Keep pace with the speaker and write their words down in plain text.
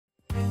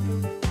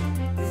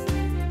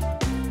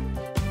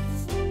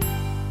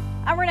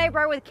I'm Renee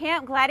Byrd with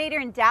Camp Gladiator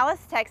in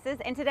Dallas, Texas,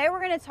 and today we're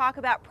going to talk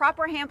about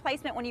proper hand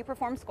placement when you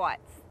perform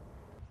squats.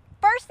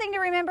 First thing to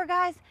remember,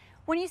 guys,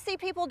 when you see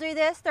people do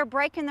this, they're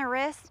breaking their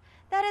wrist.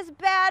 That is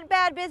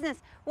bad business.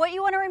 What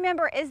you want to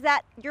remember is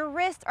that your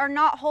wrists are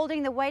not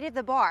holding the weight of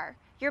the bar.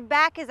 Your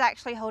back is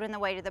actually holding the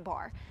weight of the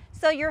bar.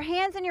 So your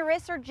hands and your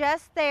wrists are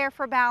just there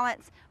for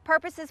balance,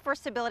 purposes for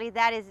stability,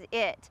 that is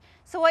it.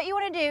 So what you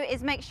want to do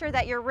is make sure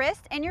that your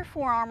wrist and your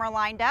forearm are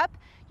lined up.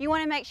 You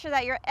want to make sure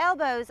that your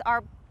elbows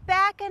are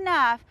back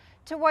enough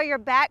to where your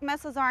back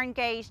muscles are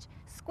engaged,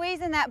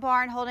 squeezing that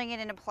bar and holding it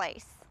into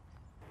place.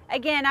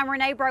 Again, I'm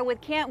Renee Byrd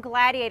with Camp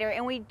Gladiator,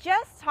 and we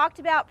just talked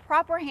about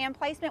proper hand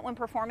placement when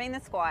performing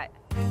the squat.